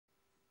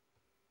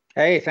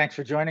Hey, thanks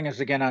for joining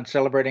us again on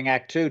Celebrating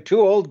Act Two.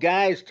 Two old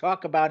guys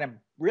talk about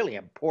really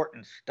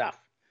important stuff.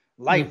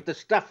 Mm. Life, the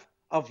stuff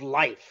of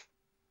life.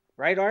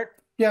 Right, Art?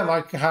 Yeah,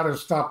 like how to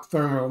stop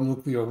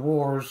thermonuclear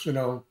wars.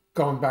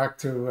 Going back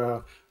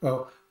to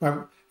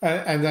my,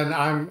 and then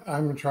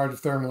I'm in charge of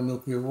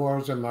thermonuclear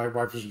wars, and my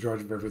wife is in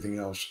charge of everything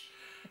else.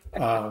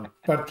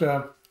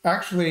 But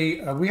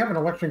actually, we have an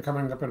election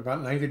coming up in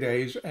about 90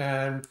 days,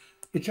 and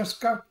it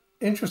just got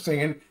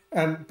interesting.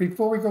 And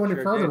before we go any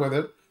Sure further did. with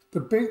it, the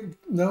big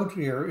note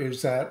here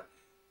is that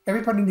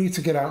everybody needs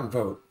to get out and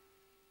vote.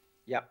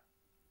 Yep.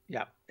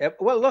 Yep.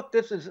 Well, look,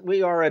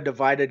 we are a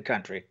divided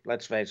country,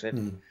 let's face it.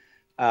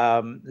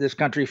 Mm. This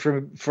country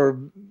for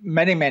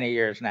many, many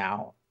years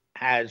now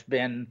has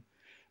been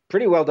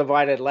pretty well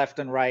divided left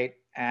and right,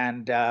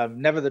 and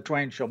never the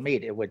twain shall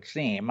meet, it would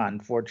seem,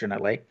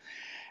 unfortunately.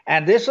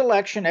 And this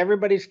election,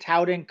 everybody's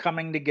touting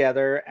coming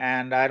together,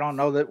 and I don't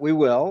know that we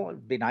will.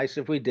 It'd be nice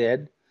if we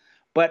did.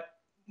 But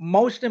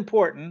most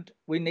important,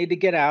 we need to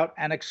get out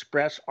and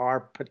express our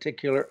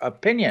particular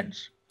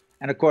opinions.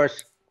 And of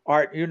course,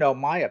 Art, you know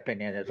my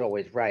opinion is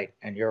always right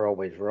and you're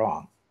always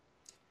wrong.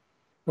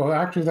 Well,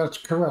 actually, that's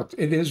correct.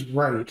 It is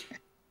right.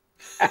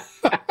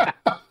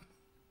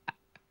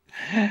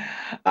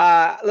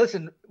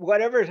 Listen,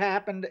 whatever's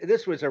happened,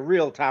 this was a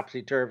real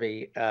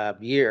topsy-turvy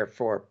year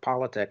for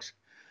politics.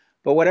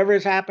 But whatever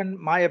has happened,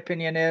 my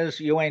opinion is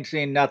you ain't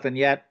seen nothing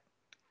yet.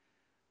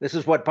 This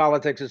is what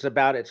politics is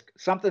about. It's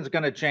something's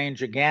going to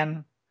change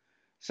again.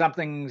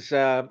 Something's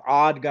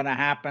odd going to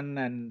happen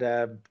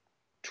and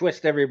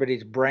twist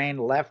everybody's brain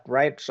left,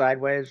 right,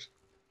 sideways,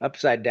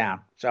 upside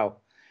down. So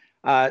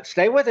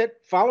stay with it.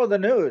 Follow the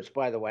news,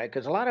 by the way,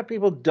 because a lot of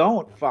people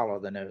don't follow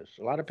the news.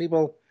 A lot of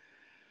people,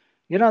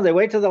 they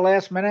wait till the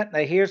last minute.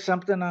 They hear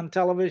something on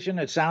television.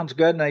 It sounds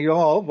good, and they go, "Oh,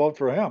 I'll vote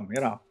for him."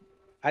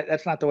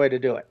 That's not the way to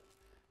do it.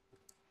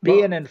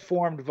 Be an Well,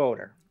 informed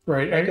voter.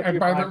 right. Make And, up and your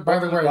by the mind by what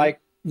the you way, like.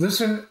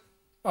 listen.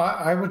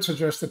 I would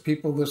suggest that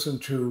people listen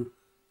to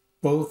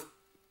both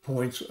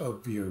points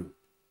of view.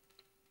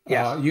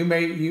 Yes, You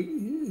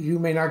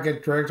may not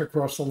get dragged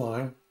across the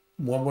line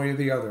one way or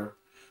the other,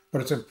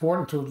 but it's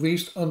important to at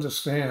least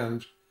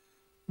understand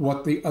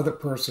what the other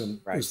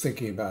person right. is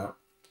thinking about.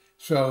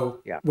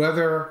 So Yeah.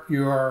 whether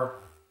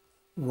you're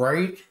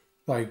right,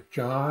 like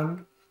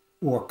John,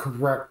 or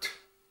correct,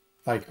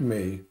 like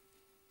me,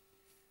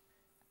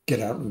 get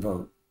out and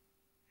vote.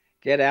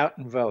 Get out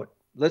and vote.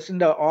 Listen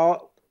to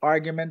all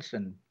arguments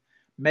and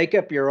make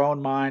up your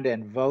own mind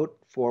and vote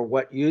for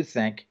what you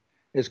think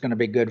is going to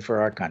be good for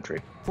our country.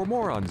 For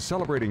more on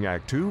Celebrating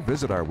Act Two,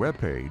 visit our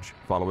webpage,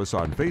 follow us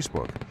on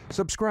Facebook,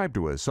 subscribe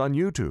to us on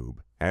YouTube,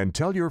 and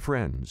tell your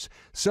friends.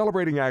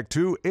 Celebrating Act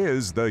Two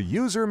is the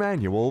user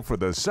manual for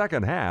the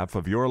second half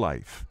of your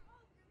life.